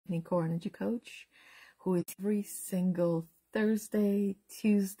core energy coach who is every single Thursday,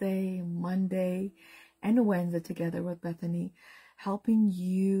 Tuesday, Monday, and Wednesday together with Bethany, helping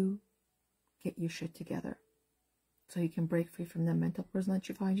you get your shit together so you can break free from the mental prison that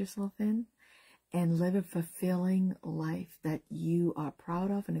you find yourself in and live a fulfilling life that you are proud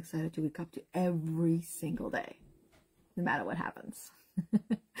of and excited to wake up to every single day, no matter what happens.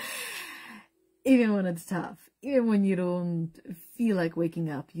 Even when it's tough, even when you don't feel like waking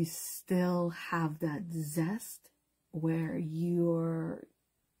up, you still have that zest where you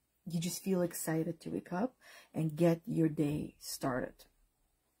just feel excited to wake up and get your day started.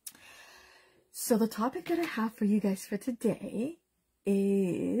 So the topic that I have for you guys for today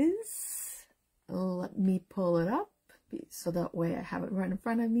is, let me pull it up so that way I have it right in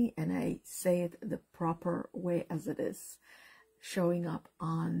front of me and I say it the proper way as it is showing up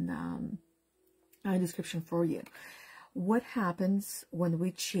on a description for you. What happens when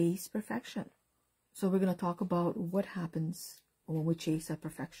we chase perfection? So we're going to talk about what happens when we chase that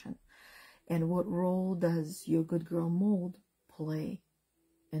perfection and what role does your good girl mold play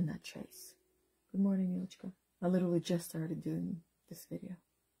in that chase. Good morning, Milchka. I literally just started doing this video.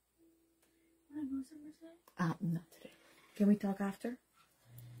 Not today. Can we talk after?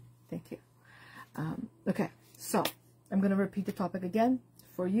 Thank you. Okay, so I'm going to repeat the topic again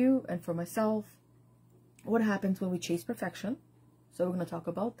for you and for myself. What happens when we chase perfection? So we're going to talk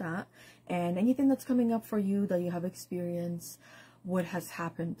about that and anything that's coming up for you that you have experienced, what has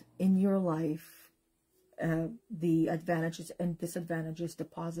happened in your life, the advantages and disadvantages, the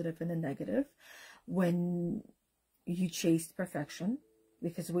positive and the negative, when you chase perfection,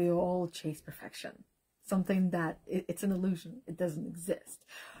 because we all chase perfection. Something that it's an illusion. It doesn't exist.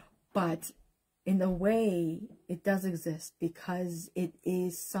 But in a way, it does exist because it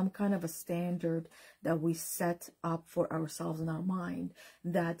is some kind of a standard that we set up for ourselves in our mind,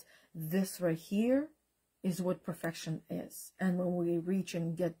 that this right here is what perfection is. And when we reach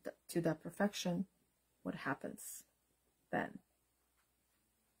and get to that perfection, what happens then?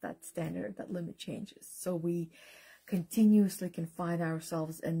 That standard, that limit changes. So we continuously can find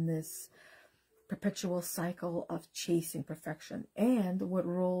ourselves in this perpetual cycle of chasing perfection. And what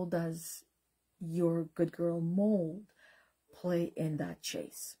role does your good girl mold play in that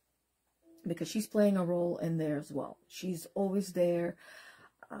chase? Because she's playing a role in there as well. She's always there.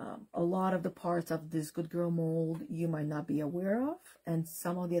 A lot of the parts of this good girl mold you might not be aware of, and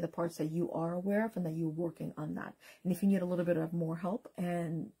some of the other parts that you are aware of and that you're working on that. And if you need a little bit of more help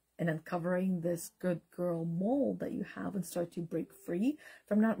and uncovering this good girl mold that you have and start to break free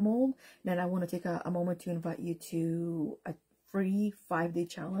from that mold, then I want to take a moment to invite you to a free 5-day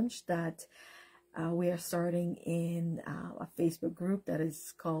challenge that we are starting in a Facebook group that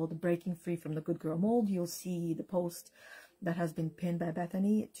is called Breaking Free from the Good Girl Mold. You'll see the post that has been pinned by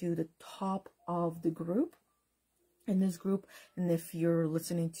Bethany to the top of the group, in this group. And if you're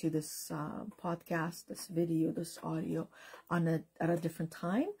listening to this podcast, this video, this audio at a different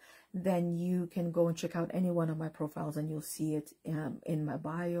time, then you can go and check out any one of my profiles and you'll see it in my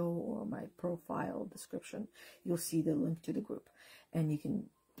bio or my profile description. You'll see the link to the group and you can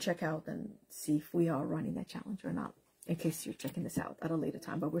check out and see if we are running that challenge or not, in case you're checking this out at a later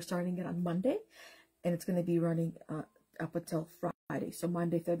time. But we're starting it on Monday and it's going to be running up until Friday. So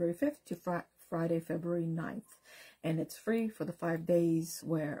Monday, February 5th to Friday, February 9th. And it's free for the 5 days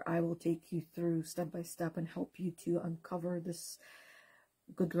where I will take you through step by step and help you to uncover this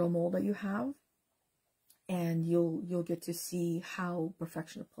good girl mold that you have. And you'll get to see how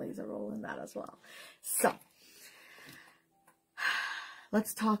perfection plays a role in that as well. So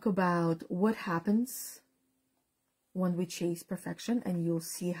let's talk about what happens when we chase perfection, and you'll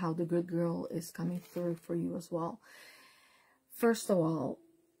see how the good girl is coming through for you as well. First of all,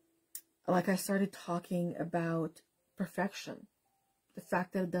 like I started talking about perfection, the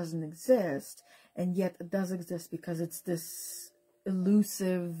fact that it doesn't exist, and yet it does exist because it's this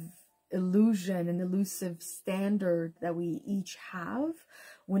illusion and elusive standard that we each have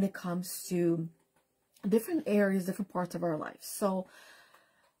when it comes to different areas, different parts of our life. So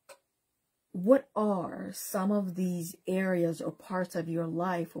what are some of these areas or parts of your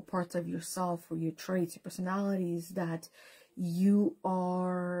life or parts of yourself or your traits, your personalities that you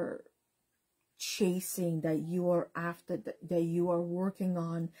are chasing, that you are after, that you are working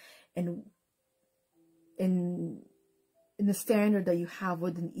on, and in the standard that you have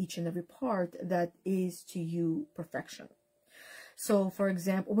within each and every part that is to you perfection? So for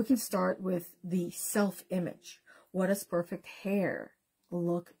example, we can start with the self-image. What does perfect hair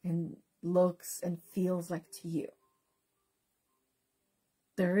looks and feels like to you?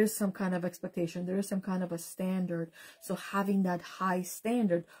 There is some kind of expectation. There is some kind of a standard. So having that high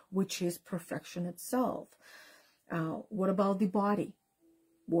standard, which is perfection itself. What about the body?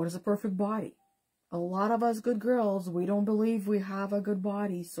 What is a perfect body? A lot of us good girls, we don't believe we have a good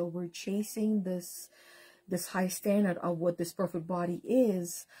body. So we're chasing this high standard of what this perfect body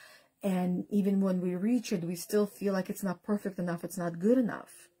is. And even when we reach it, we still feel like it's not perfect enough. It's not good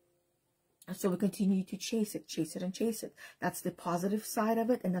enough. And so we continue to chase it, and chase it. That's the positive side of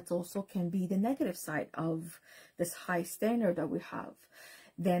it. And that also can be the negative side of this high standard that we have.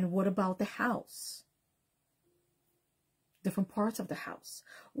 Then what about the house? Different parts of the house.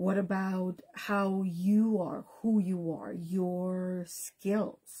 What about how you are, who you are, your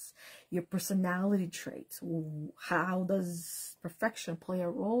skills, your personality traits? How does perfection play a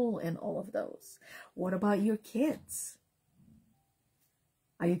role in all of those? What about your kids?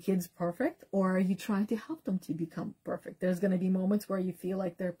 Are your kids perfect, or are you trying to help them to become perfect? There's going to be moments where you feel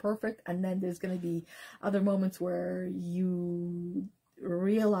like they're perfect, and then there's going to be other moments where you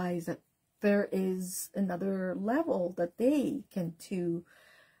realize that there is another level that they can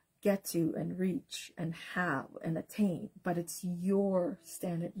get to and reach and have and attain. But it's your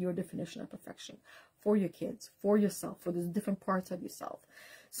standard, your definition of perfection for your kids, for yourself, for the different parts of yourself.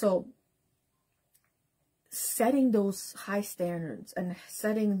 So setting those high standards and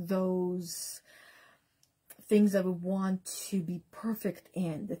setting those things that we want to be perfect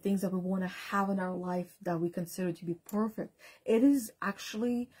in, the things that we want to have in our life that we consider to be perfect, it is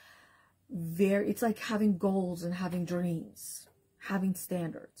actually it's like having goals and having dreams, having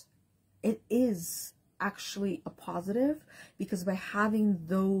standards. It is actually a positive, because by having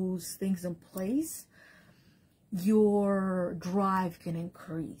those things in place, your drive can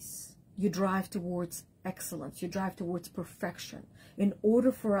increase. You drive towards excellence. You drive towards perfection. In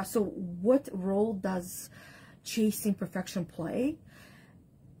order for us, so what role does chasing perfection play?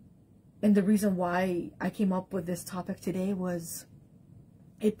 And the reason why I came up with this topic today was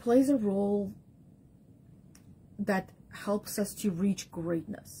it plays a role that helps us to reach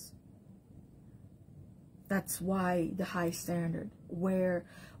greatness. That's why the high standard, where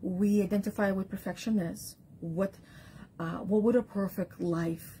we identify what perfection is, what would a perfect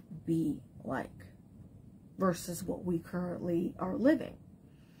life be like versus what we currently are living.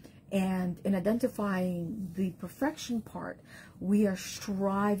 And in identifying the perfection part, we are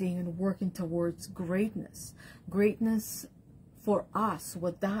striving and working towards greatness. Greatness for us,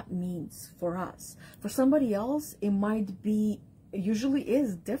 what that means for us. For somebody else, it might be, usually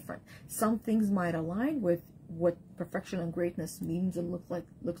is different. Some things might align with what perfection and greatness means and looks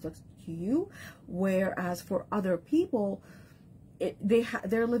like to you, whereas for other people,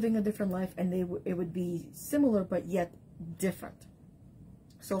 they're living a different life, and it would be similar but yet different.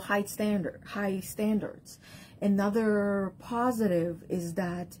 So high standards. Another positive is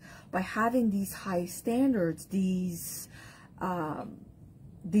that by having these high standards, these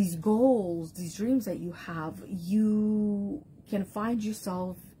goals, these dreams that you have, you can find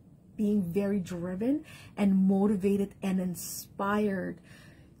yourself being very driven and motivated and inspired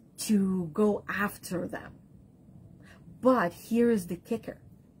to go after them. But here is the kicker,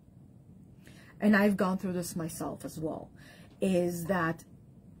 and I've gone through this myself as well, is that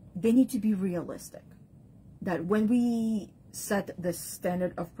they need to be realistic. That when we set the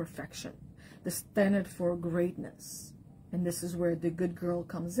standard of perfection, the standard for greatness, and this is where the good girl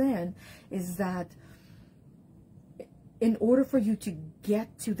comes in, is that in order for you to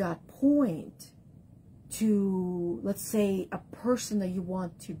get to that point, to, let's say, a person that you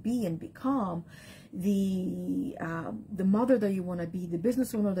want to be and become, the mother that you want to be, the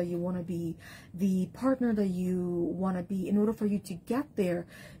business owner that you want to be, the partner that you want to be, in order for you to get there,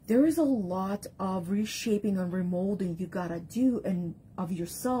 there is a lot of reshaping and remolding you gotta do, and of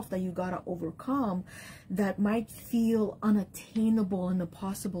yourself that you gotta overcome, that might feel unattainable and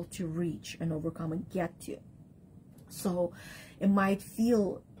impossible to reach and overcome and get to. So it might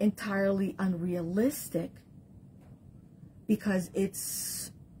feel entirely unrealistic because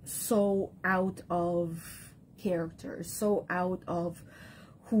it's so out of character, so out of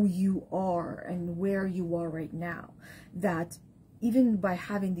who you are and where you are right now, that even by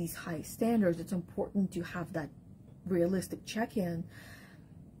having these high standards, it's important to have that realistic check-in.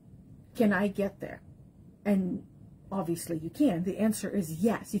 Can I get there? And obviously you can. The answer is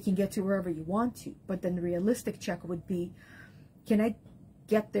yes, you can get to wherever you want to. But then the realistic check would be, can I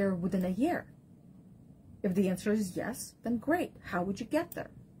get there within a year? If the answer is yes, then great. How would you get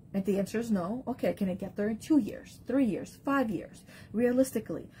there? And the answer is no. Okay, can I get there in 2 years, 3 years, 5 years?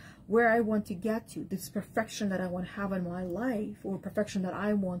 Realistically, where I want to get to, this perfection that I want to have in my life, or perfection that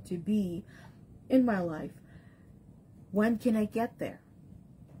I want to be in my life, when can I get there?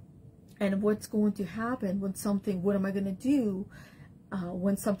 And what's going to happen what am I going to do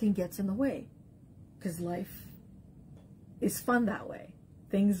when something gets in the way? Because life is fun that way.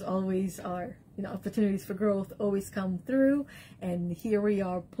 Things always are, opportunities for growth always come through. And here we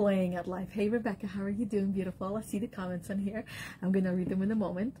are playing at life. Hey, Rebecca, how are you doing? Beautiful. I see the comments on here. I'm going to read them in a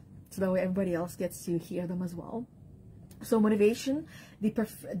moment, so that way everybody else gets to hear them as well. So motivation,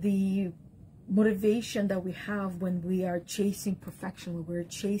 the motivation that we have when we are chasing perfection, when we're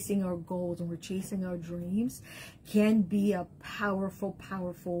chasing our goals, when we're chasing our dreams, can be a powerful,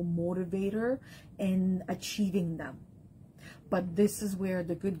 powerful motivator in achieving them. But this is where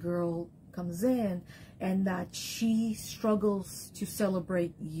the good girl comes in, and that she struggles to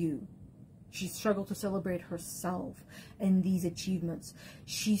celebrate you. She struggles to celebrate herself and these achievements.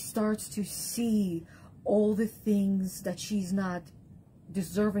 She starts to see all the things that she's not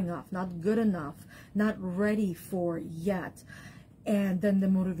deserving of, not good enough, not ready for yet. And then the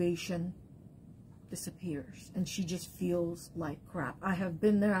motivation disappears and she just feels like crap. I have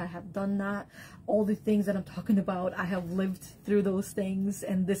been there, I have done that. All the things that I'm talking about, I have lived through those things,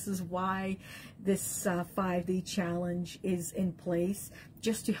 and this is why this 5-day challenge is in place,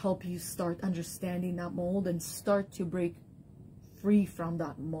 just to help you start understanding that mold and start to break free from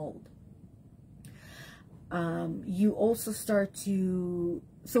that mold. You also start to,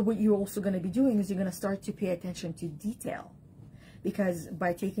 so what you're also going to be doing is you're going to start to pay attention to detail. Because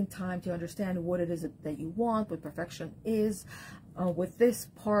by taking time to understand what it is that you want, what perfection is, with this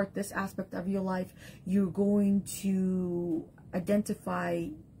part, this aspect of your life, you're going to identify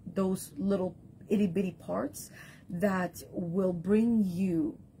those little itty-bitty parts that will bring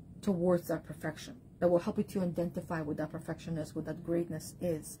you towards that perfection, that will help you to identify what that perfection is, what that greatness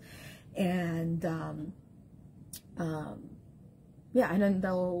is. And yeah, and then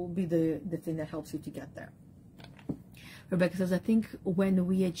that will be the thing that helps you to get there. Rebecca says, I think when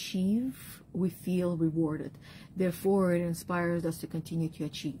we achieve, we feel rewarded. Therefore, it inspires us to continue to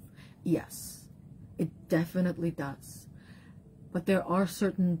achieve. Yes, it definitely does. But there are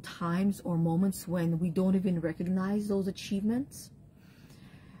certain times or moments when we don't even recognize those achievements.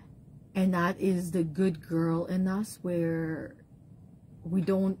 And that is the good girl in us, where we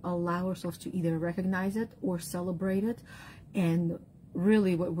don't allow ourselves to either recognize it or celebrate it. And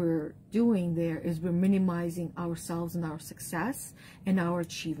really what we're doing there is we're minimizing ourselves and our success and our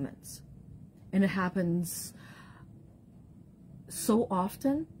achievements. And it happens so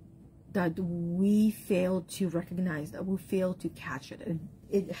often that we fail to recognize that, we fail to catch it.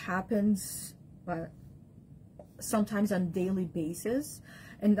 It happens sometimes on a daily basis.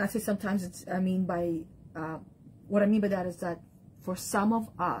 And I say sometimes, it's, I mean by, what I mean by that is that for some of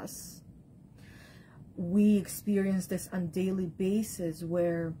us, we experience this on a daily basis,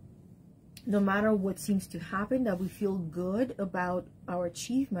 where no matter what seems to happen, that we feel good about our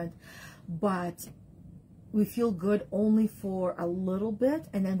achievement, but we feel good only for a little bit,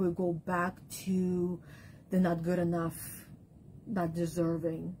 and then we go back to the not good enough, not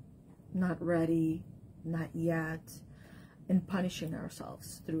deserving, not ready, not yet, and punishing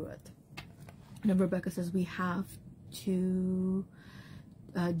ourselves through it. And Rebecca says we have to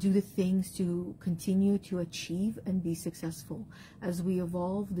do the things to continue to achieve and be successful. As we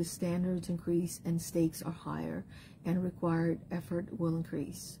evolve, the standards increase and stakes are higher, and required effort will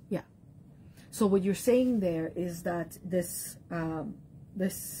increase. Yeah. So what you're saying there is that this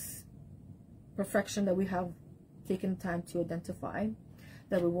this perfection that we have taken time to identify,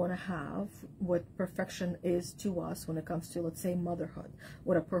 that we want to have, what perfection is to us when it comes to, let's say, motherhood,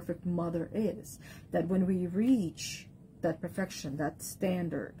 what a perfect mother is, that when we reach that perfection, that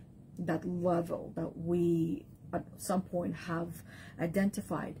standard, that level that we at some point have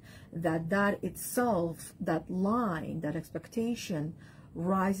identified, that itself, that line, that expectation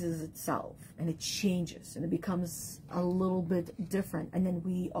rises itself, and it changes, and it becomes a little bit different, and then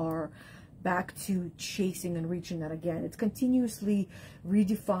we are back to chasing and reaching that again. It's continuously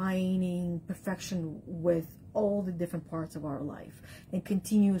redefining perfection with all the different parts of our life, and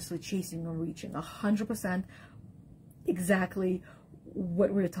continuously chasing and reaching 100%. Exactly what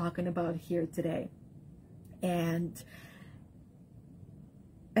we're talking about here today. And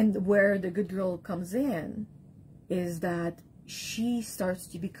where the good girl comes in is that she starts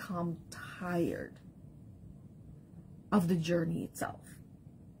to become tired of the journey itself,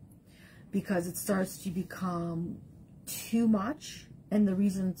 because it starts to become too much. And the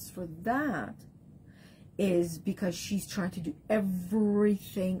reasons for that is because she's trying to do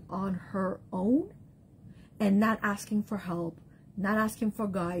everything on her own, and not asking for help, not asking for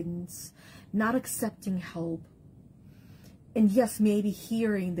guidance, not accepting help. And yes, maybe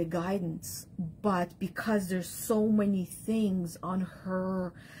hearing the guidance, but because there's so many things on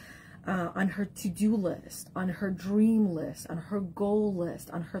her on her to-do list, on her dream list, on her goal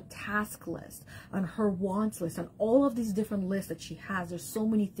list, on her task list, on her wants list, on all of these different lists that she has. There's so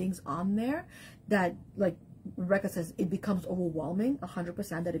many things on there that, like Rebecca says, it becomes overwhelming,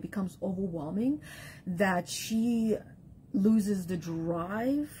 100%, that it becomes overwhelming, that she loses the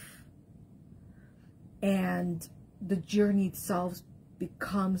drive, and the journey itself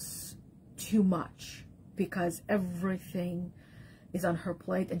becomes too much because everything is on her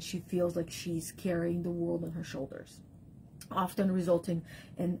plate and she feels like she's carrying the world on her shoulders, often resulting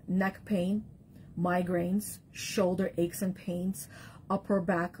in neck pain, migraines, shoulder aches and pains, upper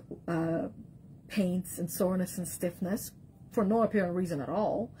back pains and soreness and stiffness for no apparent reason at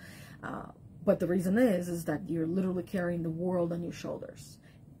all. But the reason is that you're literally carrying the world on your shoulders,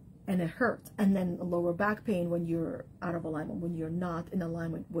 and it hurts. And then lower back pain when you're out of alignment, when you're not in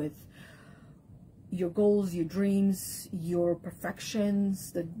alignment with your goals, your dreams, your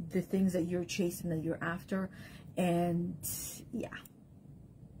perfections, the things that you're chasing, that you're after. And yeah,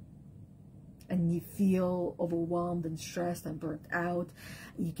 and you feel overwhelmed and stressed and burnt out.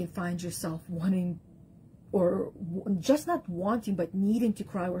 You can find yourself wanting, or just not wanting, but needing to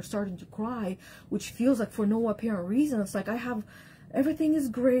cry or starting to cry, which feels like for no apparent reason. It's like, everything is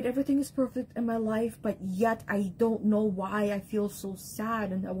great, everything is perfect in my life, but yet I don't know why I feel so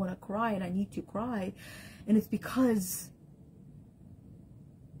sad and I want to cry and I need to cry. And it's because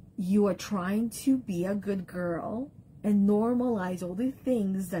you are trying to be a good girl and normalize all the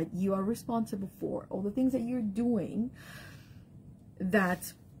things that you are responsible for, all the things that you're doing,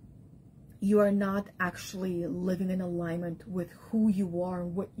 that you are not actually living in alignment with who you are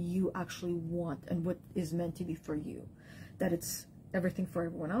and what you actually want and what is meant to be for you. That it's everything for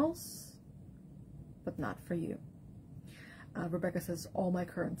everyone else, but not for you. Rebecca says, all my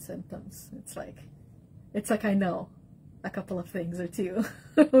current symptoms. It's like I know a couple of things or two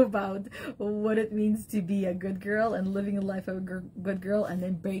about what it means to be a good girl and living a life of a good girl, and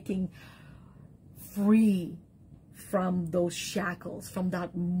then breaking free from those shackles, from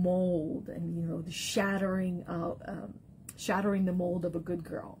that mold, and, you know, the shattering the mold of a good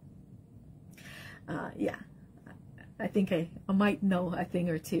girl. Yeah. I think I might know a thing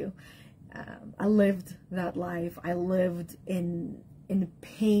or two. I lived that life. I lived in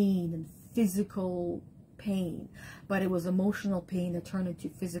pain and physical pain, but it was emotional pain that turned into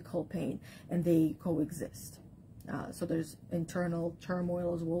physical pain, and they coexist. So there's internal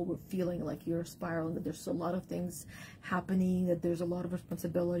turmoil as well. We're feeling like you're spiraling, that there's a lot of things happening, that there's a lot of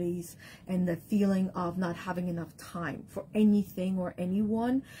responsibilities, and the feeling of not having enough time for anything or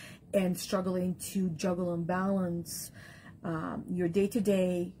anyone, and struggling to juggle and balance your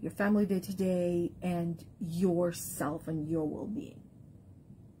day-to-day, your family day-to-day, and yourself and your well-being.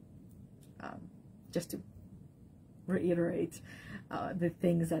 Just to reiterate the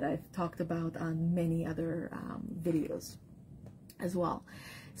things that I've talked about on many other videos as well.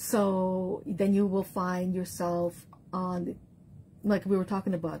 So then you will find yourself on, like we were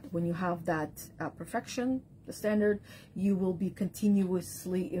talking about, when you have that perfection, the standard, you will be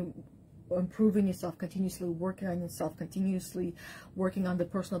continuously improving yourself, continuously working on yourself, continuously working on the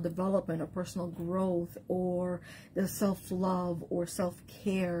personal development or personal growth, or the self-love or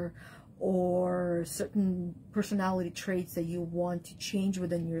self-care, or certain personality traits that you want to change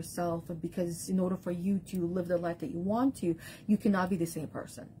within yourself. Because in order for you to live the life that you want to, you cannot be the same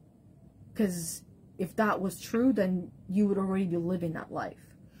person. Because if that was true, then you would already be living that life.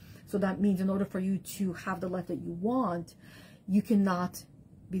 So that means in order for you to have the life that you want, you cannot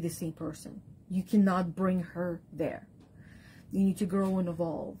be the same person. You cannot bring her there. You need to grow and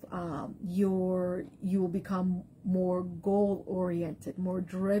evolve. You will become more goal-oriented, more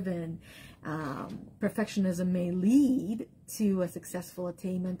driven. Perfectionism may lead to a successful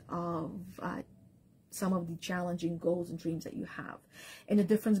attainment of some of the challenging goals and dreams that you have. And the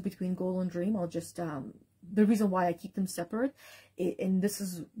difference between goal and dream, I'll just, the reason why I keep them separate, and this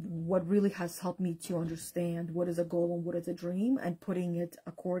is what really has helped me to understand what is a goal and what is a dream, and putting it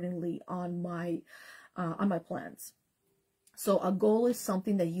accordingly on my plans. So a goal is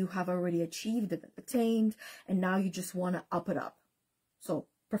something that you have already achieved and attained, and now you just want to up it up. So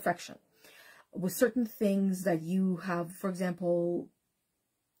perfection. With certain things that you have, for example,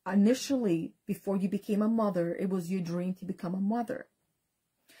 initially, before you became a mother, it was your dream to become a mother.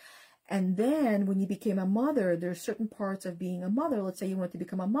 And then when you became a mother, there's certain parts of being a mother. Let's say you want to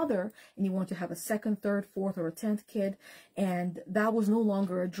become a mother and you want to have a second, third, fourth, or a 10th kid. And that was no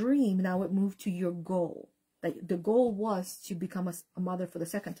longer a dream. Now it moved to your goal. Like the goal was to become a mother for the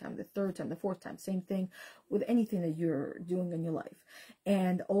second time, the third time, the fourth time. Same thing with anything that you're doing in your life.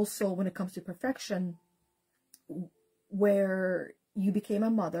 And also when it comes to perfection, where you became a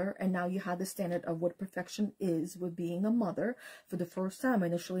mother, and now you had the standard of what perfection is with being a mother for the first time.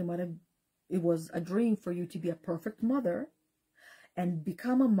 Initially, it was a dream for you to be a perfect mother and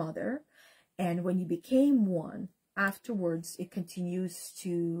become a mother. And when you became one, afterwards, it continues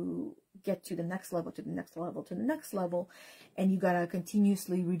to get to the next level, to the next level, to the next level. And you got to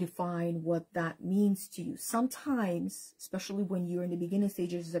continuously redefine what that means to you. Sometimes, especially when you're in the beginning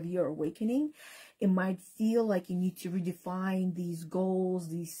stages of your awakening, it might feel like you need to redefine these goals,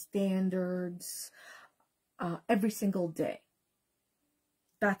 these standards, every single day.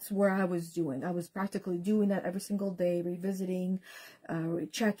 That's where I was doing. I was practically doing that every single day, revisiting,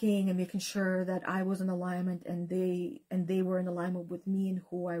 checking, and making sure that I was in alignment, and they were in alignment with me and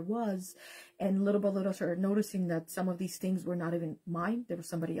who I was. And little by little, I started noticing that some of these things were not even mine; they were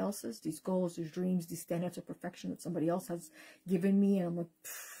somebody else's. These goals, these dreams, these standards of perfection that somebody else has given me, and I'm like,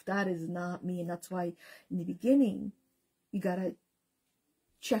 that is not me. And that's why, in the beginning, you gotta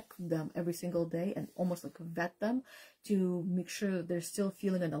check them every single day and almost like vet them to make sure they're still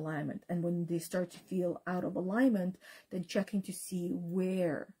feeling in alignment. And when they start to feel out of alignment, then checking to see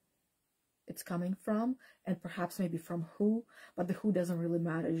where it's coming from, and perhaps maybe from who, but the who doesn't really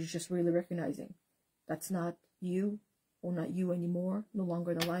matter. It's just really recognizing that's not you, or not you anymore, no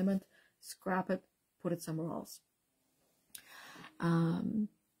longer in alignment. Scrap it, put it somewhere else.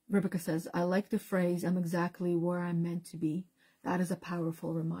 Rebecca says, I like the phrase, I'm exactly where I'm meant to be. That is a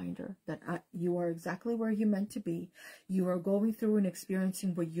powerful reminder that you are exactly where you're meant to be. You are going through and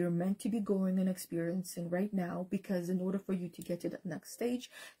experiencing what you're meant to be going and experiencing right now, because in order for you to get to the next stage,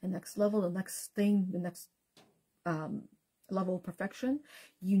 the next level, the next thing, the next level of perfection,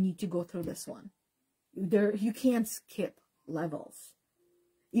 you need to go through this one. You can't skip levels.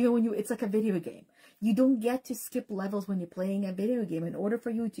 Even when it's like a video game. You don't get to skip levels when you're playing a video game. In order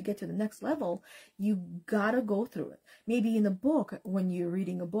for you to get to the next level, you gotta go through it. Maybe in a book, when you're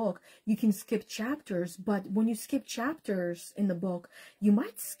reading a book, you can skip chapters, but when you skip chapters in the book, you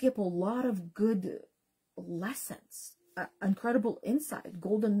might skip a lot of good lessons, incredible insight,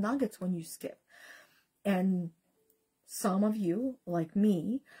 golden nuggets when you skip. And some of you, like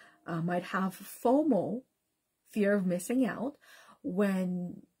me, might have FOMO, fear of missing out,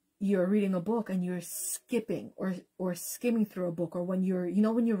 when you're reading a book and you're skipping or skimming through a book, or when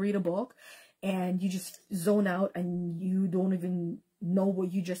when you read a book and you just zone out and you don't even know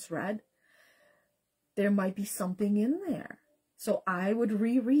what you just read, there might be something in there. So I would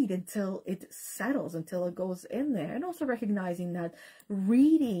reread until it settles, until it goes in there. And also recognizing that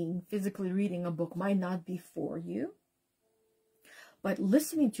physically reading a book might not be for you, but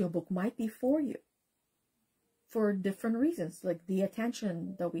listening to a book might be for you. For different reasons. Like the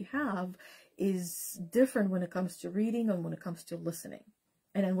attention that we have is different when it comes to reading and when it comes to listening.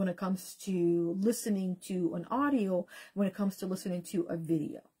 And then when it comes to listening to an audio, when it comes to listening to a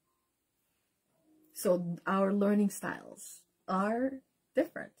video. So our learning styles are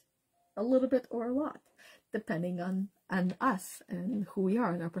different, a little bit or a lot, depending on us and who we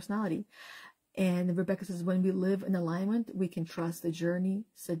are and our personality. And Rebecca says, when we live in alignment, we can trust the journey,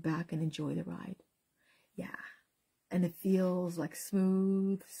 sit back and enjoy the ride. Yeah. And it feels like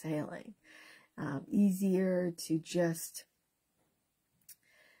smooth sailing, easier to just,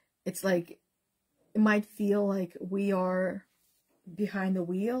 it's like, it might feel like we are behind the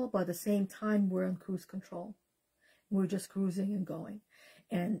wheel, but at the same time, we're on cruise control. We're just cruising and going.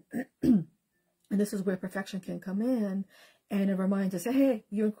 And, and this is where perfection can come in, and it reminds us, hey,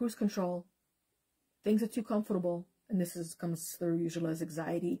 you're in cruise control. Things are too comfortable. And this comes through usually as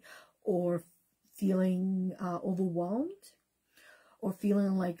anxiety, or feeling overwhelmed, or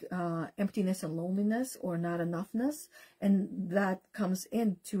feeling like emptiness and loneliness, or not enoughness. And that comes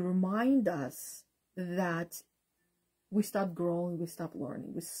in to remind us that we stopped growing, we stopped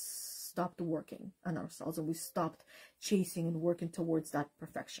learning, we stopped working on ourselves, and we stopped chasing and working towards that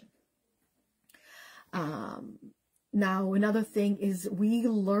perfection. Now, another thing is we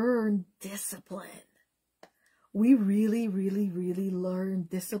learn discipline. We really, really, really learn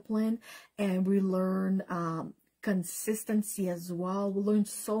discipline, and we learn consistency as well. We learn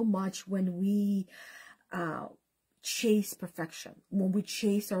so much when we chase perfection, when we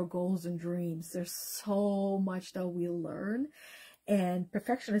chase our goals and dreams. There's so much that we learn, and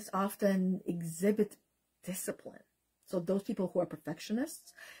perfectionists often exhibit discipline. So those people who are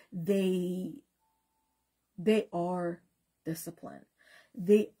perfectionists, they are disciplined.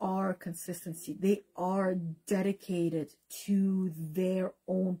 They are consistency. They are dedicated to their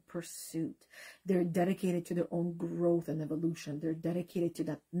own pursuit. They're dedicated to their own growth and evolution. They're dedicated to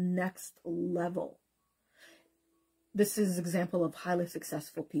that next level. This is an example of highly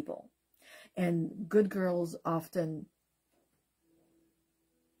successful people. And good girls often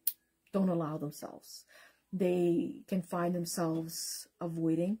don't allow themselves. They can find themselves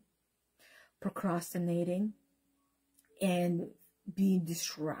avoiding, procrastinating, and being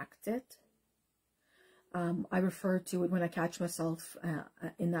distracted. I refer to it when I catch myself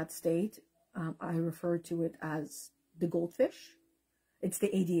in that state. I refer to it as the goldfish. It's the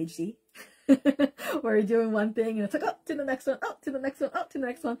ADHD, where you're doing one thing and it's like, oh, to the next one, oh, to the next one, oh, to the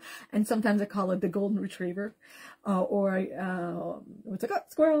next one. And sometimes I call it the golden retriever, or it's like, oh,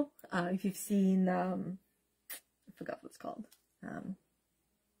 squirrel. If you've seen, I forgot what it's called.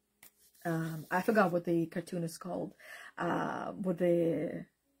 I forgot what the cartoon is called, with the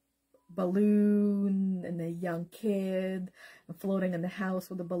balloon and the young kid floating in the house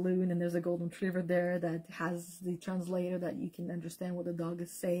with a balloon, and there's a golden retriever there that has the translator that you can understand what the dog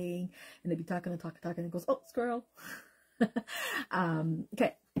is saying, and they be talking and talking and it goes, oh, squirrel.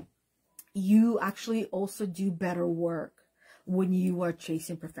 Okay, you actually also do better work when you are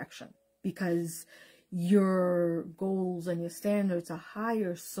chasing perfection, because your goals and your standards are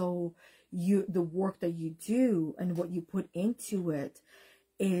higher, so the work that you do and what you put into it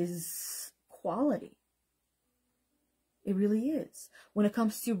is quality. It really is. When it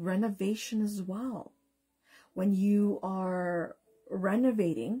comes to renovation as well, when you are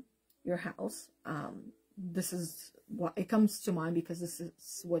renovating your house, this is what it comes to mind, because this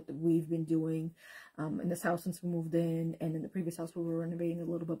is what we've been doing in this house since we moved in, and in the previous house we were renovating a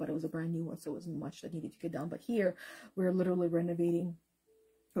little bit, but it was a brand new one, so it wasn't much that needed to get done. But here we're literally renovating,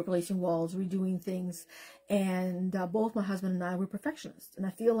 replacing walls, redoing things, and both my husband and I were perfectionists, and I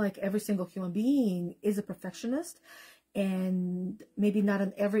feel like every single human being is a perfectionist, and maybe not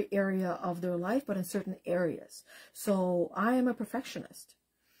in every area of their life, but in certain areas. So I am a perfectionist,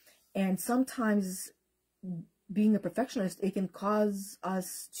 and sometimes being a perfectionist, it can cause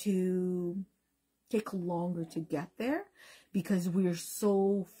us to take longer to get there, because we're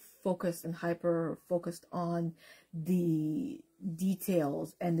so focused and hyper focused on the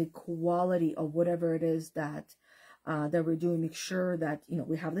details and the quality of whatever it is that that we're doing. Make sure that, you know,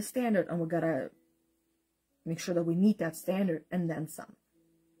 we have the standard, and we gotta make sure that we meet that standard and then some.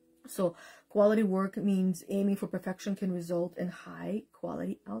 So quality work means aiming for perfection can result in high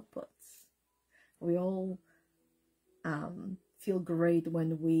quality outputs. We all feel great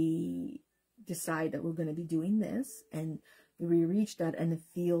when we decide that we're going to be doing this, and we reach that, and it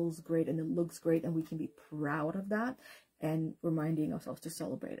feels great and it looks great, and we can be proud of that, and reminding ourselves to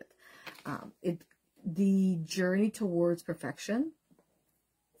celebrate it. The journey towards perfection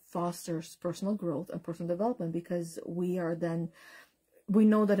fosters personal growth and personal development, because we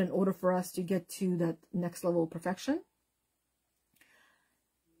know that in order for us to get to that next level of perfection,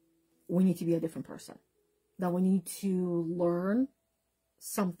 we need to be a different person. That we need to learn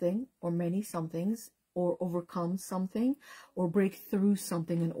something or many somethings, or overcome something, or break through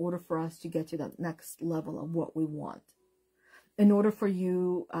something in order for us to get to that next level of what we want. In order for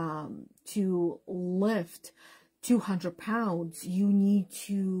you to lift 200 pounds, you need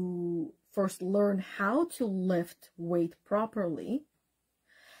to first learn how to lift weight properly,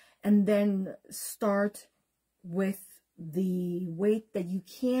 and then start with the weight that you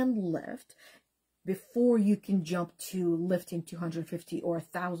can lift before you can jump to lifting 250 or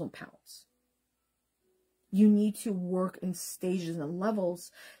 1,000 pounds. You need to work in stages and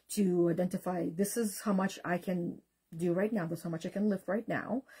levels to identify, this is how much I can do right now, this is how much I can lift right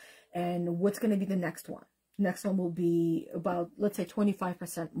now, and what's going to be the next one. Next one will be about, let's say,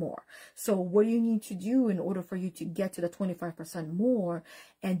 25% more. So what do you need to do in order for you to get to the 25% more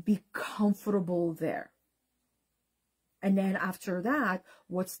and be comfortable there? And then after that,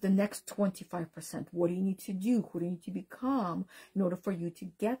 what's the next 25%? What do you need to do? Who do you need to become in order for you to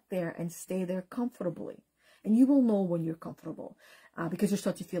get there and stay there comfortably? And you will know when you're comfortable, because you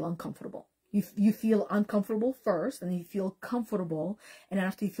start to feel uncomfortable. You feel uncomfortable first, and then you feel comfortable. And then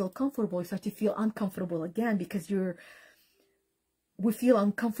after you feel comfortable, you start to feel uncomfortable again, because we feel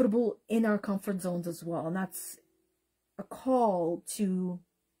uncomfortable in our comfort zones as well. And that's a call to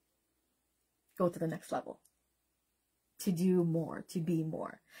go to the next level, to do more, to be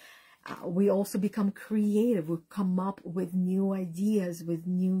more. We also become creative. We come up with new ideas, with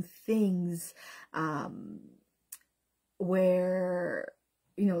new things, where,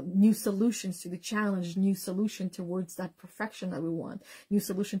 you know, new solutions to the challenge, new solution towards that perfection that we want, new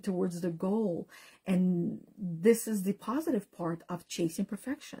solution towards the goal. And this is the positive part of chasing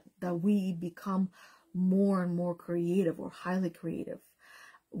perfection, that we become more and more creative, or highly creative.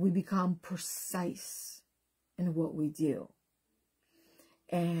 We become precise in what we do.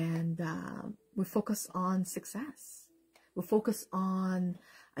 And we focus on success. We focus on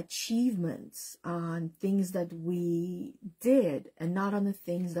achievements, on things that we did, and not on the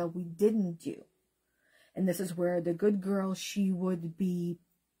things that we didn't do. And this is where the good girl, she would be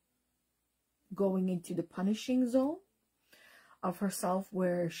going into the punishing zone of herself,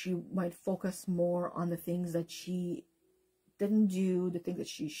 where she might focus more on the things that she didn't do, the things that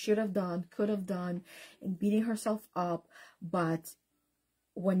she should have done, could have done, and beating herself up. But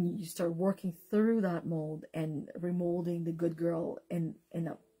when you start working through that mold and remolding the good girl in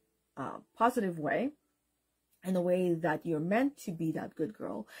a positive way, in a way that you're meant to be that good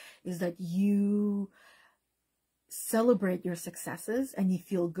girl, is that you celebrate your successes and you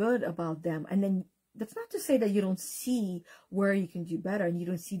feel good about them. And then that's not to say that you don't see where you can do better and you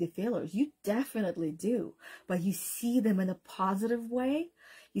don't see the failures. You definitely do, but you see them in a positive way.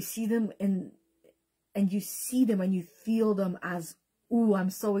 You see them and you see them and you feel them as, ooh, I'm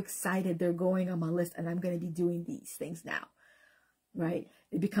so excited, they're going on my list and I'm going to be doing these things now, right?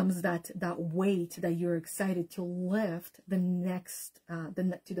 It becomes that weight that you're excited to lift the next, to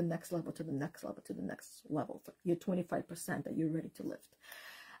the next level, to the next level, to the next level. Your 25% that you're ready to lift.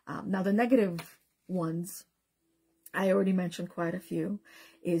 Now the negative ones, I already mentioned quite a few,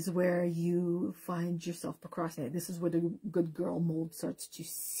 is where you find yourself procrastinating. This is where the good girl mold starts to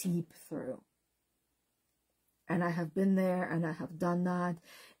seep through. And I have been there and I have done that.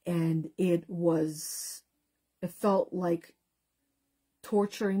 And it felt like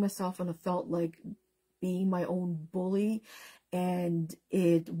torturing myself, and it felt like being my own bully. And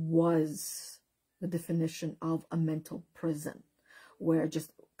it was the definition of a mental prison, where I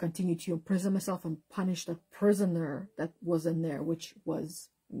just continue to imprison myself and punish the prisoner that was in there, which was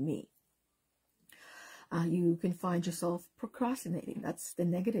me. You can find yourself procrastinating. That's the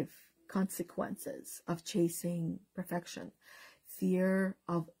negative consequences of chasing perfection. Fear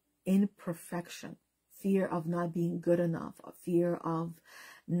of imperfection, fear of not being good enough, fear of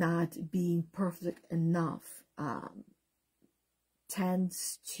not being perfect enough,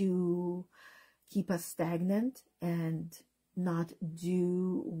 tends to keep us stagnant and not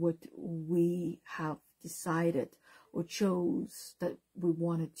do what we have decided or chose that we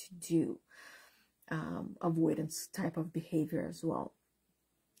wanted to do. Avoidance type of behavior as well.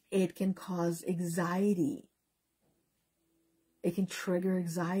 It can cause anxiety. It can trigger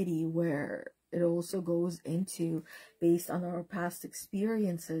anxiety, where it also goes into, based on our past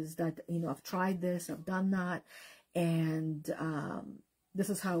experiences, that, you know, I've tried this, I've done that, and this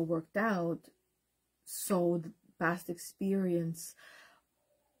is how it worked out. So the past experience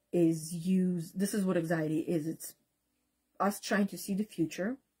is used. This is what anxiety is. It's us trying to see the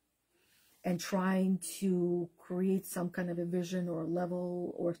future and trying to create some kind of a vision or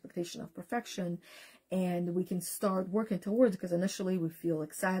level or expectation of perfection. And we can start working towards it, because initially we feel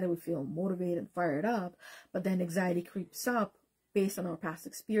excited, we feel motivated and fired up, but then anxiety creeps up based on our past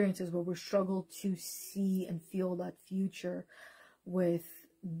experiences, where we struggle to see and feel that future with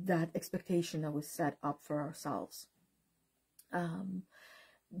that expectation that was set up for ourselves.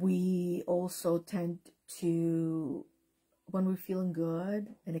 We also tend to, when we're feeling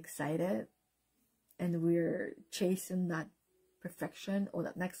good and excited and we're chasing that perfection or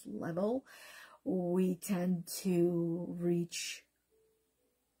that next level, we tend to reach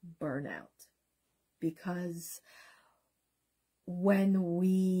burnout. Because when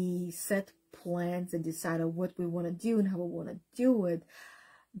we set plans and decide on what we want to do and how we want to do it,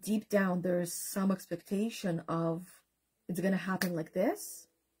 deep down there's some expectation of it's going to happen like this.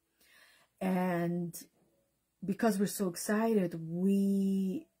 And because we're so excited,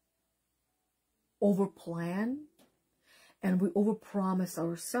 we overplan and we overpromise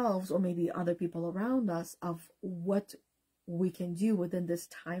ourselves, or maybe other people around us, of what we can do within this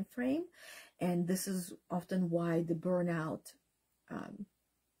time frame. And this is often why the burnout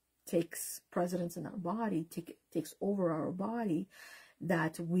takes precedence in our body, takes over our body,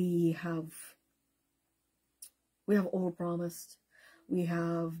 that we have overpromised. We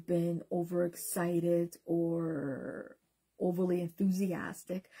have been overexcited or overly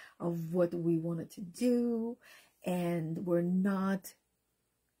enthusiastic of what we wanted to do, and we're not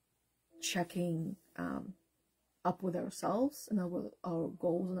checking up with ourselves and our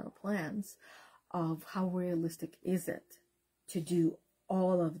goals and our plans of how realistic is it to do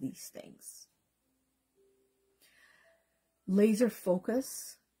all of these things. Laser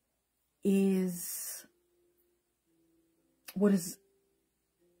focus is what is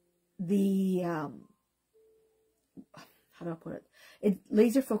the how do I put it?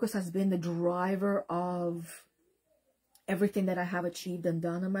 Laser focus has been the driver of everything that I have achieved and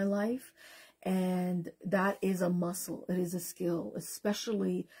done in my life, and that is a muscle. It is a skill,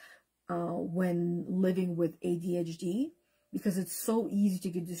 especially when living with ADHD. because it's so easy to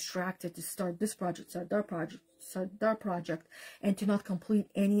get distracted, to start this project, start that project, and to not complete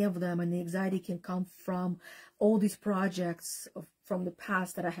any of them. And the anxiety can come from all these projects from the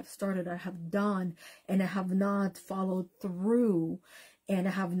past that I have started, I have done, and I have not followed through, and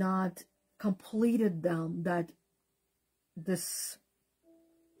I have not completed them. That this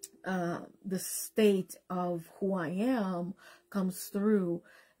the state of who I am comes through,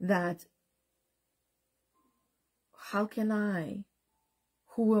 that how can I,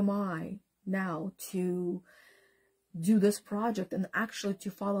 who am I now to do this project and actually to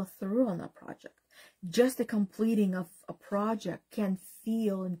follow through on that project? Just the completing of a project can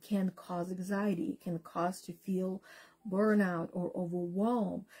feel and can cause anxiety, can cause to feel burnout or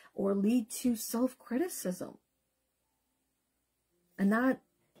overwhelm, or lead to self-criticism. And that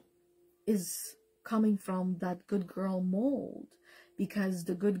is coming from that good girl mold, because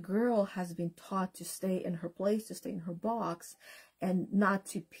the good girl has been taught to stay in her place, to stay in her box, and not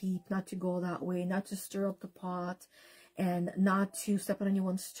to peep, not to go that way, not to stir up the pot, and not to step on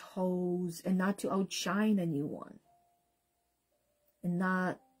anyone's toes, and not to outshine anyone. And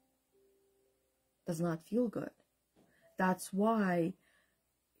that does not feel good. That's why,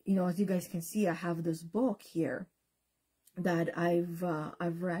 you know, as you guys can see, I have this book here that I've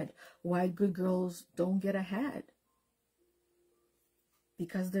read, Why Good Girls Don't Get Ahead.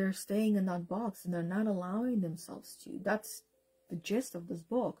 Because they're staying in that box and they're not allowing themselves to. That's the gist of this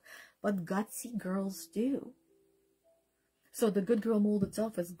book. But gutsy girls do. So the good girl mold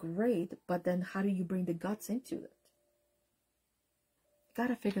itself is great, but then how do you bring the guts into it? You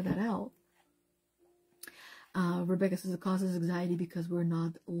gotta figure that out. Rebecca says it causes anxiety because we're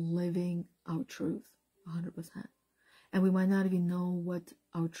not living our truth 100%. And we might not even know what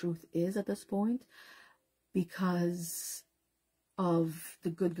our truth is at this point, because of the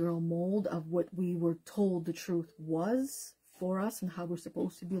good girl mold of what we were told the truth was for us and how we're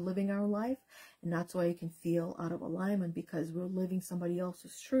supposed to be living our life. And that's why you can feel out of alignment, because we're living somebody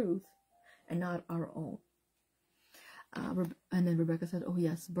else's truth and not our own. And then Rebecca said, oh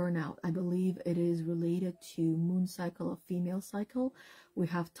yes, burnout. I believe it is related to moon cycle of female cycle. We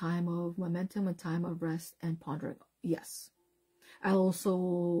have time of momentum and time of rest and pondering. Yes. I'll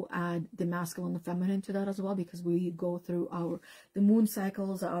also add the masculine and feminine to that as well, because we go through the moon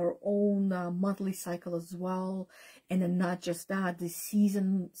cycles, our own monthly cycle as well. And then not just that, the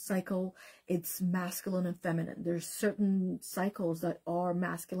season cycle, it's masculine and feminine. There's certain cycles that are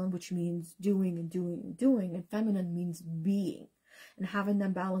masculine, which means doing and doing and doing, and feminine means being. And having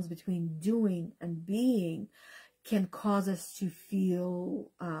that balance between doing and being can cause us to feel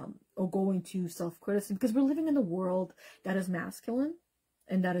or go into self-criticism, because we're living in a world that is masculine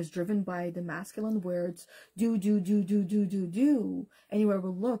and that is driven by the masculine, where it's do. Anywhere we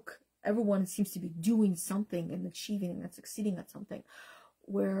look, everyone seems to be doing something and achieving and succeeding at something.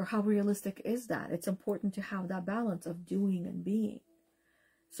 Where how realistic is that? It's important to have that balance of doing and being,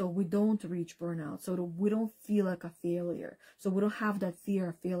 so we don't reach burnout, so that we don't feel like a failure, so we don't have that fear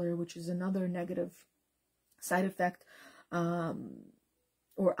of failure, which is another negative side effect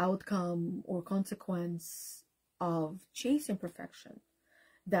or outcome or consequence of chasing perfection,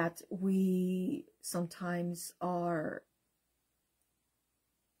 that we sometimes are,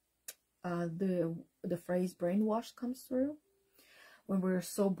 the phrase brainwashed comes through, when we're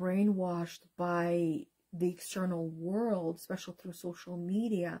so brainwashed by the external world, especially through social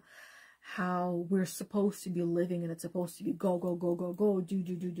media, how we're supposed to be living, and it's supposed to be go,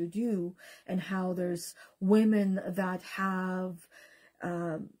 do, and how there's women that have,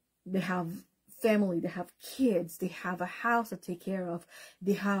 they have family, they have kids, they have a house to take care of,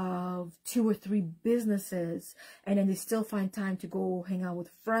 they have 2 or 3 businesses, and then they still find time to go hang out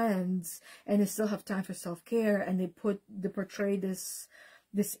with friends, and they still have time for self-care, and they portray this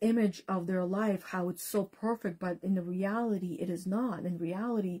image of their life, how it's so perfect, but in the reality, it is not. In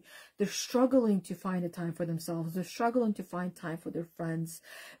reality, they're struggling to find the time for themselves. They're struggling to find time for their friends.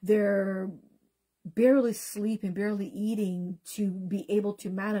 They're barely sleeping, barely eating to be able to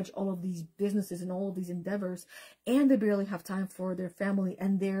manage all of these businesses and all of these endeavors. And they barely have time for their family.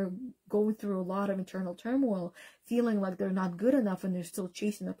 And they're going through a lot of internal turmoil, feeling like they're not good enough, and they're still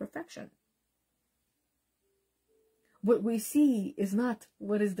chasing the perfection. What we see is not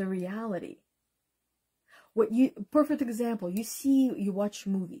what is the reality. Perfect example, you watch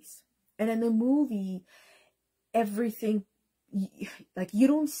movies, and in the movie, everything, like, you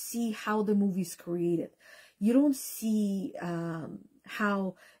don't see how the movie's created. You don't see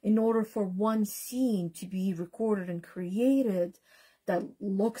how, in order for one scene to be recorded and created that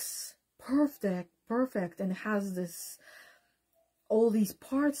looks perfect and has all these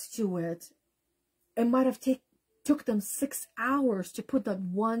parts to it, it might have took took them 6 hours to put that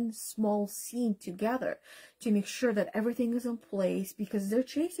one small scene together to make sure that everything is in place, because they're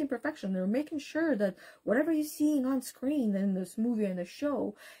chasing perfection. They're making sure that whatever you're seeing on screen in this movie and the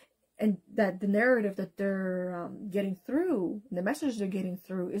show, and that the narrative that they're getting through, the message they're getting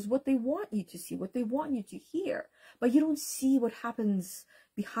through, is what they want you to see, what they want you to hear. But you don't see what happens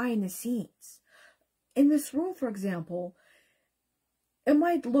behind the scenes. In this room, for example, it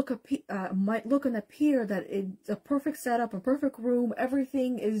might look and appear that it's a perfect setup, a perfect room,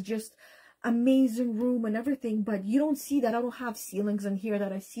 everything is just amazing room and everything, but you don't see that I don't have ceilings in here,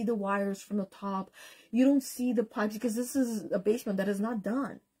 that I see the wires from the top. You don't see the pipes, because this is a basement that is not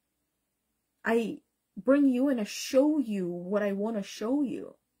done. I bring you in and show you what I want to show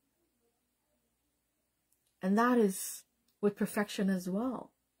you. And that is with perfection as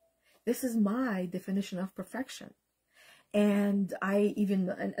well. This is my definition of perfection. And I even,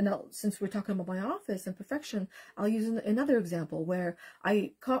 and since we're talking about my office and perfection, I'll use another example where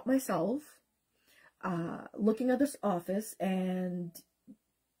I caught myself looking at this office and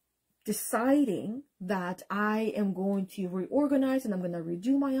deciding that I am going to reorganize and I'm going to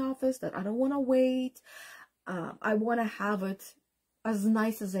redo my office, that I don't want to wait. I want to have it as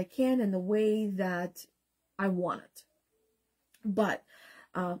nice as I can in the way that I want it. But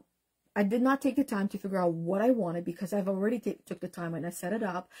I did not take the time to figure out what I wanted, because I've already took the time and I set it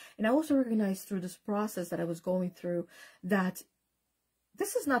up. And I also recognized through this process that I was going through that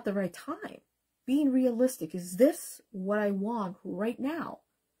this is not the right time. Being realistic, is this what I want right now?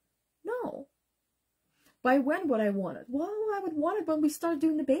 No. By when would I want it? Well, I would want it when we start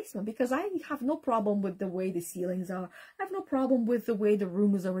doing the basement, because I have no problem with the way the ceilings are. I have no problem with the way the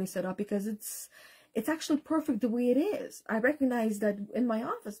room is already set up, because it's actually perfect the way it is. I recognize that in my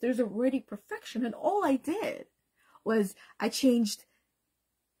office, there's already perfection. And all I did was I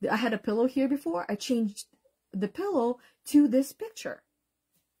had a pillow here before. I changed the pillow to this picture.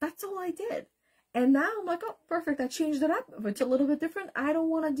 That's all I did. And now I'm like, oh, perfect. I changed it up. If it's a little bit different, I don't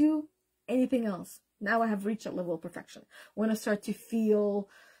want to do anything else. Now I have reached that level of perfection. When I start to feel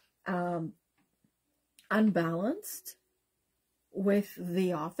unbalanced with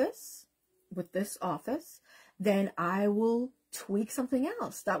the office, with this office, then I will tweak something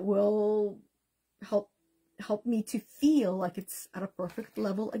else that will help me to feel like it's at a perfect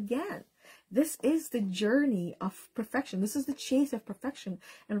level again. This is the journey of perfection. This is the chase of perfection,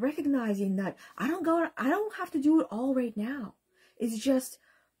 and recognizing that I don't have to do it all right now. It's just,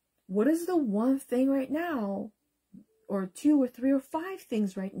 what is the one thing right now, or 2 or 3 or 5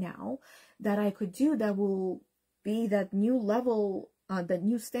 things right now that I could do that will be that new level, that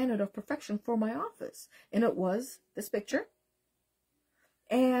new standard of perfection for my office. And it was this picture,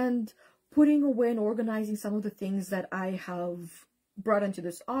 and putting away and organizing some of the things that I have brought into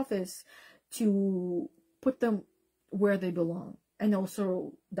this office to put them where they belong. And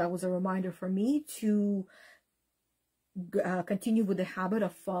also that was a reminder for me to continue with the habit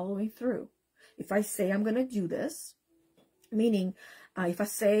of following through. If I say I'm going to do this, meaning if I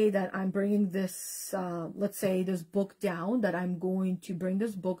say that I'm bringing this, let's say this book down, that I'm going to bring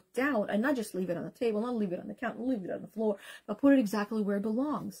this book down and not just leave it on the table, not leave it on the counter, leave it on the floor, but put it exactly where it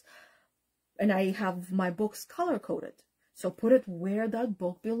belongs. And I have my books color-coded. So put it where that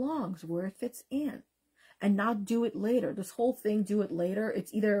book belongs, where it fits in, and not do it later. This whole thing, do it later,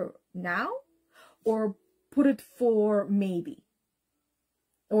 it's either now or put it for maybe.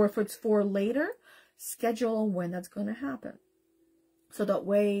 Or if it's for later, schedule when that's going to happen. So that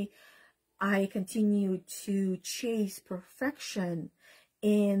way I continue to chase perfection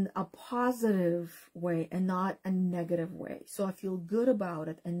in a positive way and not a negative way. So I feel good about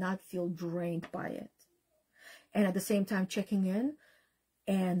it and not feel drained by it. And at the same time, checking in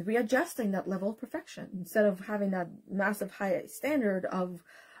and readjusting that level of perfection. Instead of having that massive high standard of,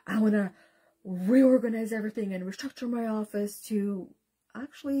 I want to reorganize everything and restructure my office, to,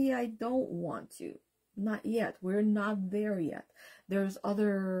 actually, I don't want to. Not yet. We're not there yet. There's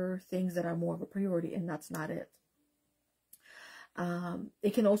other things that are more of a priority, and that's not it.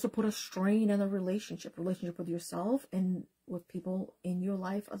 It can also put a strain on a relationship with yourself and with people in your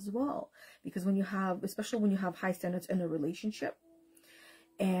life as well. Because when you have, especially when you have high standards in a relationship,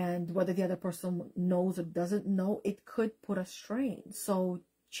 and whether the other person knows or doesn't know, it could put a strain. So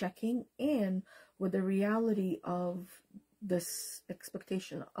checking in with the reality of this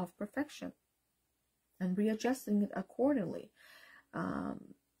expectation of perfection and readjusting it accordingly.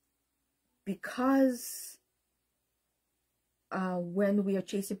 Because when we are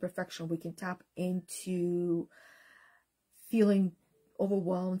chasing perfection, we can tap into feeling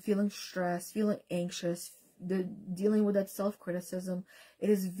overwhelmed, feeling stressed, feeling anxious, dealing with that self-criticism. It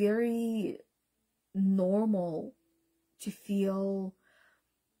is very normal to feel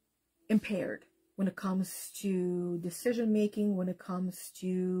impaired when it comes to decision making, when it comes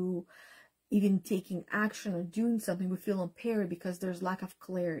to even taking action or doing something. We feel impaired because there's lack of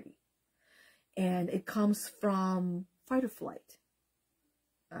clarity. And it comes from fight or flight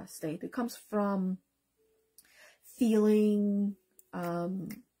state. It comes from feeling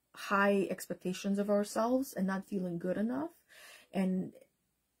high expectations of ourselves and not feeling good enough. And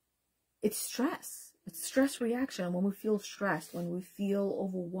it's stress. It's stress reaction. When we feel stressed, when we feel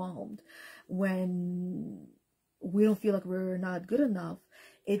overwhelmed, when we don't feel like we're not good enough,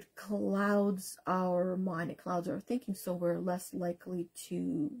 it clouds our mind, it clouds our thinking, so we're less likely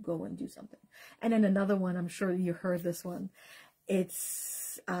to go and do something. And then another one, I'm sure you heard this one,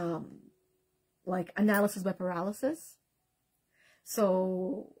 it's like analysis by paralysis.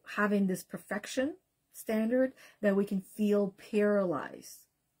 So having this perfection standard, that we can feel paralyzed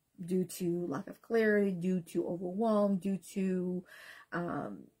due to lack of clarity, due to overwhelm, due to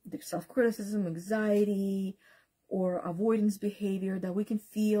the self-criticism, anxiety, or avoidance behavior, that we can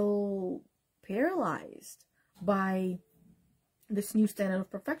feel paralyzed by this new standard of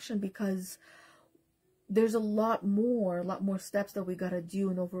perfection, because there's a lot more steps that we got to do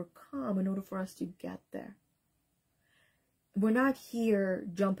and overcome in order for us to get there. We're not here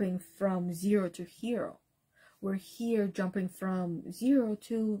jumping from 0 to hero. We're here jumping from 0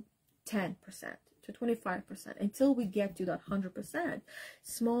 to 10%, to 25%, until we get to that 100%.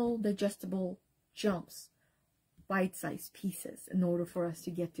 Small, digestible jumps, bite-sized pieces, in order for us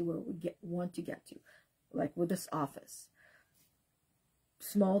to get to where we want to get to. Like with this office.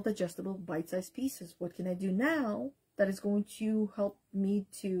 Small, digestible, bite-sized pieces. What can I do now that is going to help me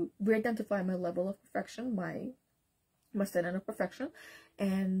to re-identify my level of perfection, my standard of perfection,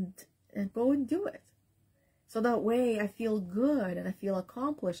 and go and do it. So that way I feel good and I feel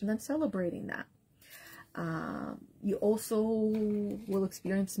accomplished, and then celebrating that. You also will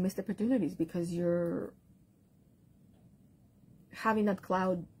experience missed opportunities because you're having that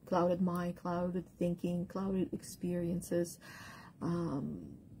clouded mind, clouded thinking, clouded experiences,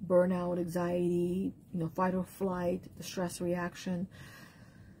 burnout, anxiety, fight or flight, the stress reaction.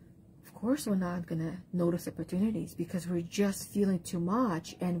 Of course, we're not going to notice opportunities because we're just feeling too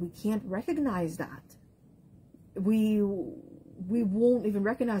much, and we can't recognize that. We won't even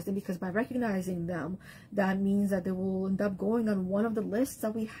recognize them, because by recognizing them, that means that they will end up going on one of the lists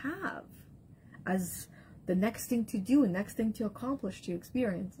that we have as the next thing to do, next thing to accomplish, to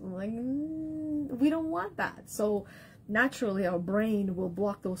experience. Like, we don't want that. So naturally, our brain will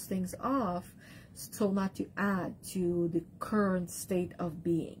block those things off, so not to add to the current state of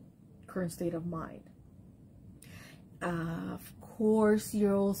being, current state of mind. Of course,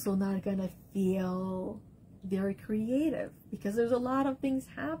 you're also not gonna feel very creative because there's a lot of things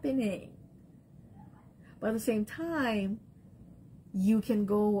happening. But at the same time, you can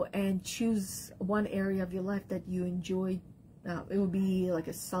go and choose one area of your life that you enjoy. It would be like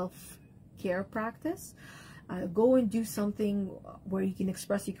a self-care practice. Go and do something where you can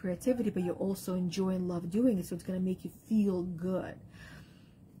express your creativity, but you also enjoy and love doing it, so it's going to make you feel good.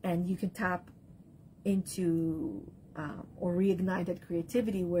 And you can tap into or reignite that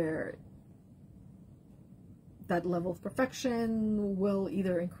creativity, where that level of perfection will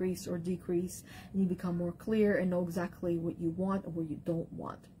either increase or decrease, and you become more clear and know exactly what you want or what you don't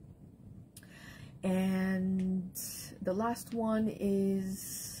want. And the last one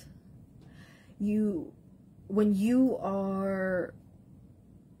is when you're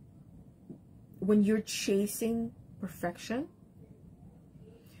chasing perfection,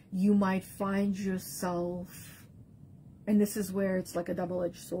 you might find yourself, and this is where it's like a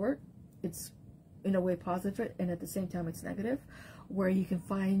double-edged sword. It's in a way positive, and at the same time it's negative, where you can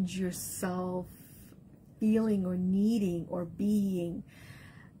find yourself feeling or needing or being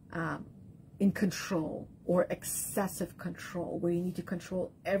in control, or excessive control, where you need to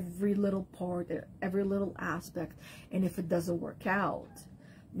control every little part, every little aspect, and if it doesn't work out,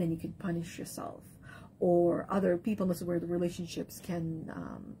 then you can punish yourself or other people. And this is where the relationships can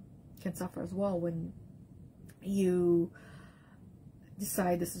suffer as well, when you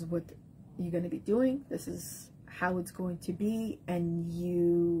decide this is what you're going to be doing, this is how it's going to be, and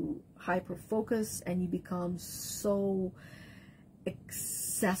you hyper focus and you become so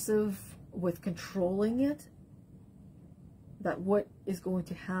excessive with controlling it, that what is going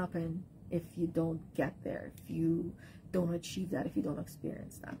to happen if you don't get there, if you don't achieve that, if you don't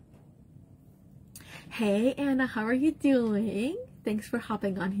experience that. Hey Anna, how are you doing? Thanks for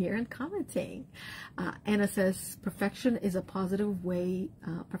hopping on here and commenting. Anna says, perfection is a positive way,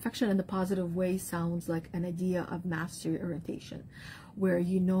 perfection in the positive way sounds like an idea of mastery orientation, where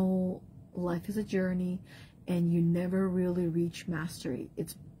life is a journey and you never really reach mastery.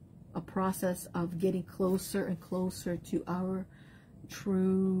 It's a process of getting closer and closer to our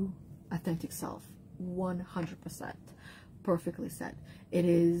true authentic self. 100%. Perfectly said. It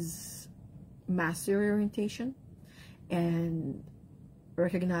is mastery orientation and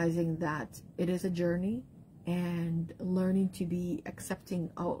recognizing that it is a journey, and learning to be accepting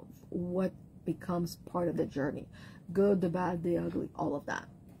of what becomes part of the journey. Good, the bad, the ugly, all of that.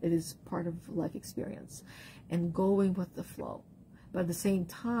 It is part of life experience, and going with the flow. But at the same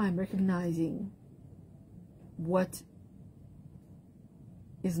time, recognizing what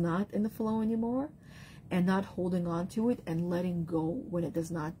is not in the flow anymore, and not holding on to it, and letting go when it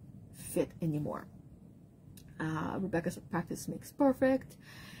does not fit anymore. Rebecca said, practice makes perfect.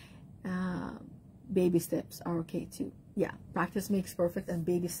 Baby steps are okay too. Yeah, practice makes perfect, and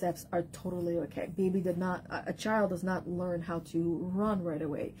baby steps are totally okay. A child does not learn how to run right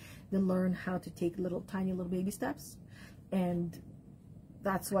away. They learn how to take tiny little baby steps. And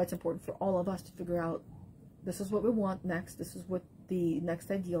that's why it's important for all of us to figure out, this is what we want next. This is what the next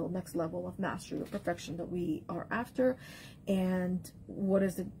ideal, next level of mastery or perfection that we are after. And what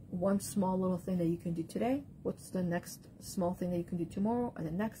is the one small little thing that you can do today? What's the next small thing that you can do tomorrow, and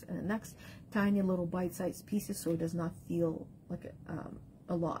the next tiny little bite-sized pieces, so it does not feel like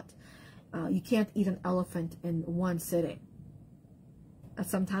a lot. You can't eat an elephant in one sitting.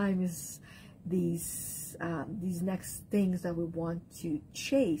 Sometimes these next things that we want to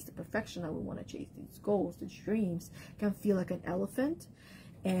chase, the perfection that we want to chase, these goals, these dreams, can feel like an elephant,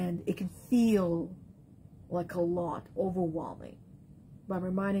 and it can feel like a lot, overwhelming. By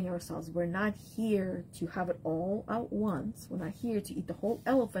reminding ourselves, we're not here to have it all at once. We're not here to eat the whole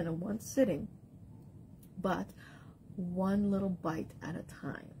elephant in one sitting, but one little bite at a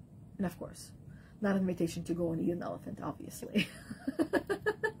time. And of course, not an invitation to go and eat an elephant, obviously.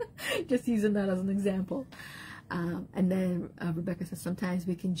 Just using that as an example. And then Rebecca says, sometimes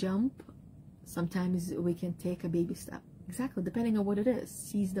we can jump, sometimes we can take a baby step. Exactly, depending on what it is.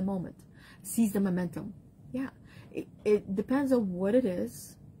 Seize the moment, seize the momentum. Yeah, it depends on what it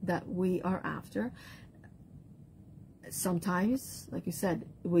is that we are after. Sometimes, like you said,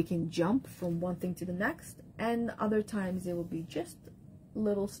 we can jump from one thing to the next, and other times it will be just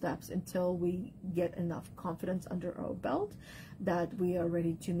little steps until we get enough confidence under our belt that we are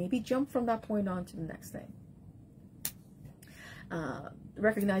ready to maybe jump from that point on to the next thing.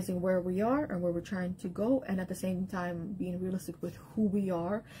 Recognizing where we are and where we're trying to go, and at the same time being realistic with who we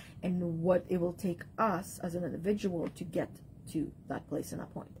are and what it will take us as an individual to get to that place and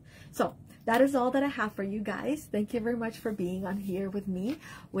that point. So that is all that I have for you guys. Thank you very much for being on here with me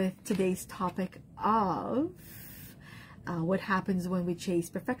with today's topic of what happens when we chase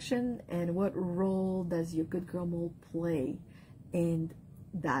perfection, and what role does your good girl mode play in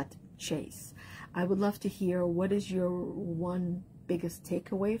that chase. I would love to hear, what is your one biggest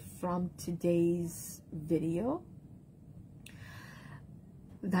takeaway from today's video?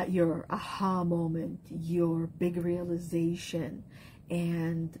 That your aha moment, your big realization,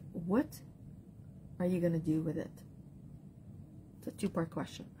 and what are you going to do with it? It's a two-part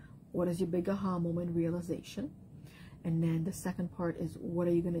question. What is your big aha moment, realization? And then the second part is, what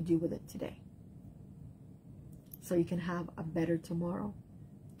are you going to do with it today? So you can have a better tomorrow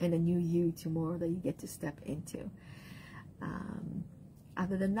and a new you tomorrow that you get to step into.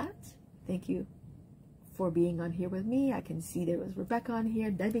 Other than that, thank you for being on here with me. I can see there was Rebecca on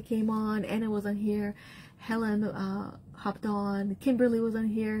here, Debbie came on, Anna was on here, Helen hopped on, Kimberly was on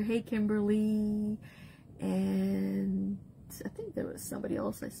here. Hey Kimberly. And I think there was somebody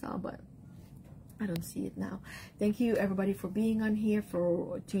else I saw, but I don't see it now. Thank you everybody for being on here,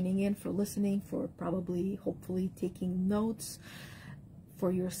 for tuning in, for listening, for probably, hopefully taking notes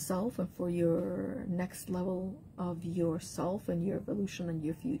for yourself and for your next level of yourself and your evolution and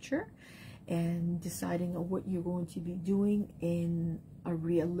your future, and deciding on what you're going to be doing in a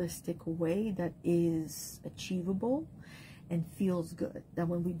realistic way that is achievable and feels good. That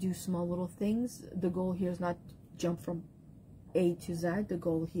when we do small little things, the goal here is not jump from A to Z. The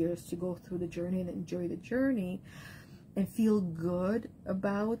goal here is to go through the journey and enjoy the journey and feel good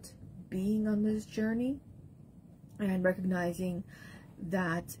about being on this journey, and recognizing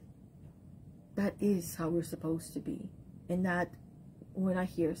that that is how we're supposed to be, and that we're not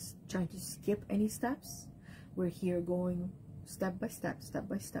here trying to skip any steps. We're here going step by step,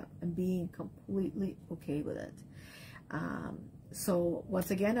 and being completely okay with it. So once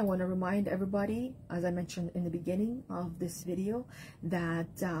again, I want to remind everybody, as I mentioned in the beginning of this video,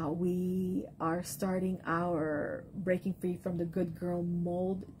 that we are starting our Breaking Free from the Good Girl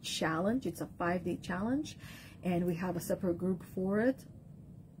Mold Challenge. It's a 5-day challenge, and we have a separate group for it.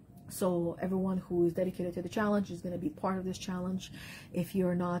 So everyone who is dedicated to the challenge is going to be part of this challenge. If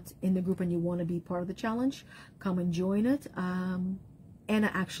you're not in the group and you want to be part of the challenge, come and join it.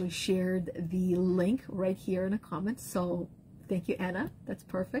 Anna actually shared the link right here in the comments. So thank you, Anna. That's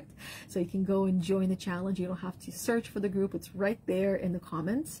perfect. So you can go and join the challenge. You don't have to search for the group. It's right there in the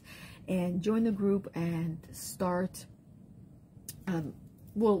comments. And join the group and start.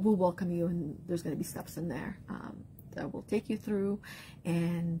 We'll welcome you, and there's going to be steps in there that will take you through,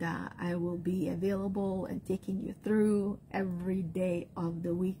 and I will be available and taking you through every day of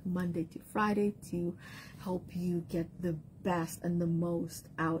the week, Monday to Friday, to help you get the best and the most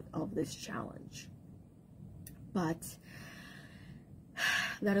out of this challenge. But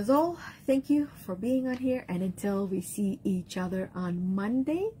that is all. Thank you for being on here, and until we see each other on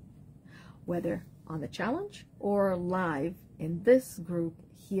Monday, whether on the challenge or live in this group,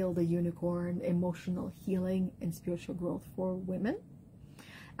 Heal the Unicorn, Emotional Healing and Spiritual Growth for Women,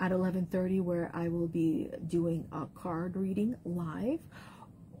 at 11:30, where I will be doing a card reading live,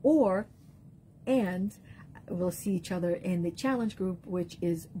 and we'll see each other in the challenge group, which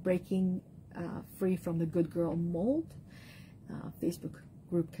is Breaking Free from the Good Girl Mold Facebook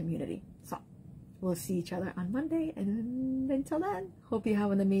group community. So we'll see each other on Monday, and until then, hope you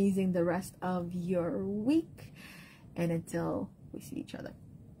have an amazing the rest of your week, and until we see each other.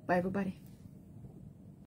 Bye, everybody.